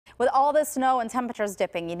With all the snow and temperatures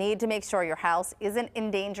dipping, you need to make sure your house isn't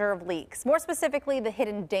in danger of leaks. More specifically, the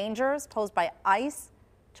hidden dangers posed by ice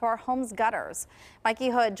to our home's gutters. Mikey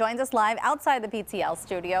Hood joins us live outside the PTL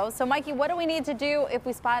studio. So Mikey, what do we need to do if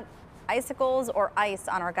we spot icicles or ice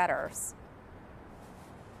on our gutters?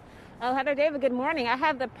 Oh, Heather, David, good morning. I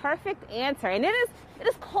have the perfect answer. And it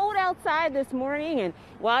is cold outside this morning, and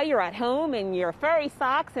while you're at home in your furry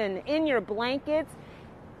socks and in your blankets,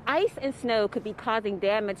 ice and snow could be causing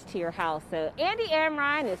damage to your house. So Andy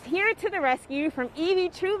Amrhein is here to the rescue from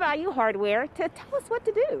Evey True Value Hardware to tell us what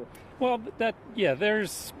to do. Well,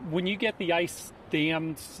 when you get the ice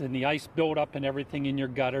dams and the ice buildup and everything in your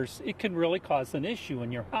gutters, it can really cause an issue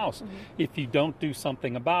in your house if you don't do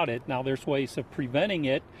something about it. Now, there's ways of preventing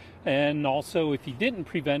it, and also if you didn't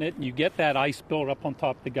prevent it and you get that ice buildup on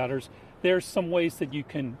top of the gutters, there's some ways that you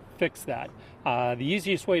can fix that. The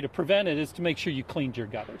easiest way to prevent it is to make sure you cleaned your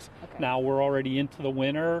gutters. Okay. Now, we're already into the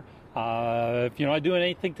winter. If you're not doing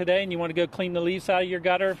anything today and you want to go clean the leaves out of your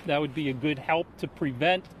gutter, that would be a good help to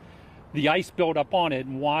prevent the ice buildup on it.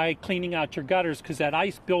 And why cleaning out your gutters? Because that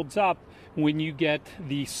ice builds up when you get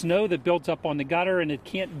the snow that builds up on the gutter, and it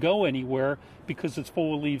can't go anywhere because it's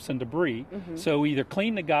full of leaves and debris. So either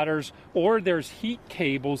clean the gutters, or there's heat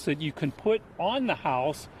cables that you can put on the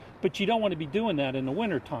house, but you don't want to be doing that in the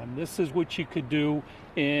wintertime. This is what you could do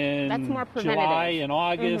in July and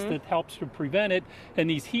August. That helps to prevent it. And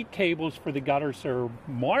these heat cables for the gutters are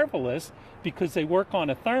marvelous because they work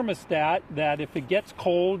on a thermostat that if it gets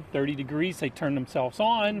cold, 30 degrees, they turn themselves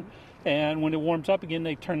on. And when it warms up again,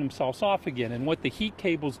 they turn themselves off again. And what the heat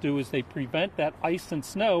cables do is they prevent that ice and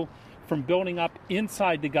snow from building up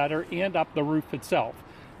inside the gutter and up the roof itself.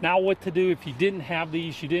 Now, what to do if you didn't have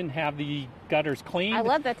these, you didn't have the gutters cleaned. I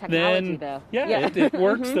love that technology, though. Yeah. It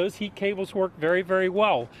works. Those heat cables work very, very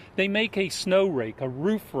well. They make a snow rake, a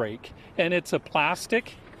roof rake, and it's a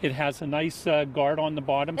plastic. It has a nice guard on the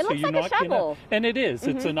bottom. It looks like a shovel. And it is.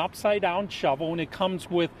 It's an upside-down shovel, and it comes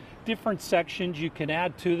with different sections you can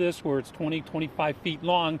add to this where it's 20, 25 feet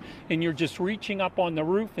long, and you're just reaching up on the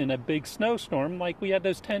roof in a big snowstorm like we had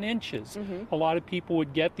those 10 inches. A lot of people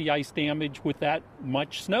would get the ice damage with that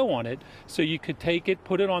much snow on it. So you could take it,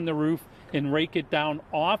 put it on the roof, and rake it down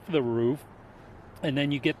off the roof, and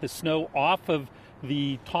then you get the snow off of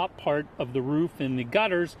the top part of the roof and the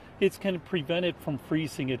gutters. It's going to prevent it from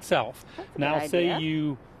freezing itself. Now, say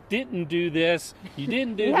you didn't do this, you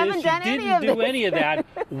didn't do this, you didn't do any of that.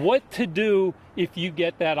 What to do if you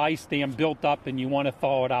get that ice dam built up and you want to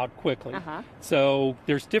thaw it out quickly? So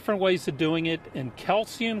there's different ways of doing it, and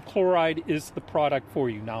calcium chloride is the product for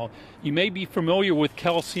you. Now, you may be familiar with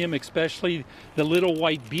calcium, especially the little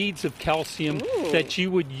white beads of calcium that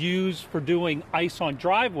you would use for doing ice on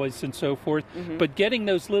driveways and so forth, but getting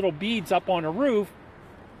those little beads up on a roof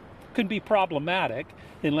can be problematic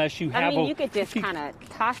unless you have you could just kind of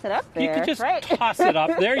toss it up there. You could just toss it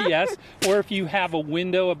up there, yes. Or if you have a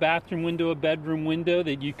window, a bathroom window, a bedroom window,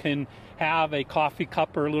 that you can have a coffee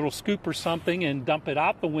cup or a little scoop or something and dump it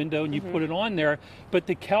out the window and you put it on there. But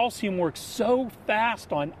the calcium works so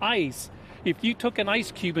fast on ice. If you took an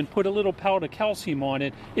ice cube and put a little pellet of calcium on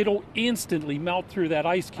it, it'll instantly melt through that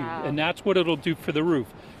ice cube. And that's what it'll do for the roof.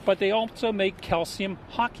 But they also make calcium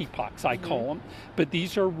hockey pucks, I call them. But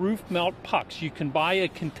these are roof melt pucks. You can buy a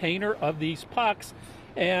container of these pucks,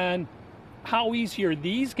 and how easy are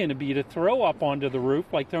these going to be to throw up onto the roof,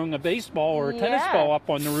 like throwing a baseball or a tennis ball up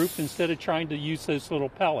on the roof instead of trying to use those little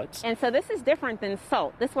pellets. And so this is different than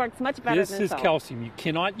salt. This works much better than salt. This is calcium. You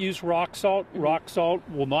cannot use rock salt. Rock salt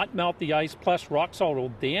will not melt the ice, plus rock salt will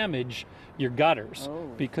damage your gutters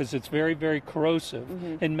because it's very, very corrosive.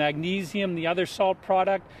 And magnesium, the other salt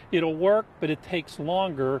product, it'll work, but it takes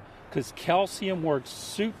longer because calcium works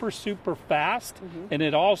super, super fast, and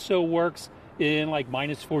it also works in like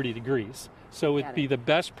minus 40 degrees. So it'd be the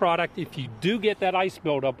best product. If you do get that ice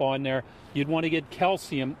buildup on there, you'd want to get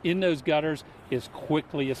calcium in those gutters as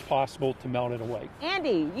quickly as possible to melt it away.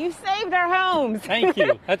 Andy, you saved our homes. Thank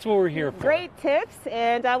you. That's what we're here for. Great tips,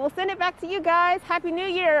 and we'll send it back to you guys. Happy New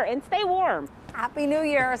Year, and stay warm. Happy New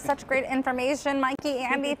Year. Such great information. Mikey,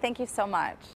 Andy, thank you so much.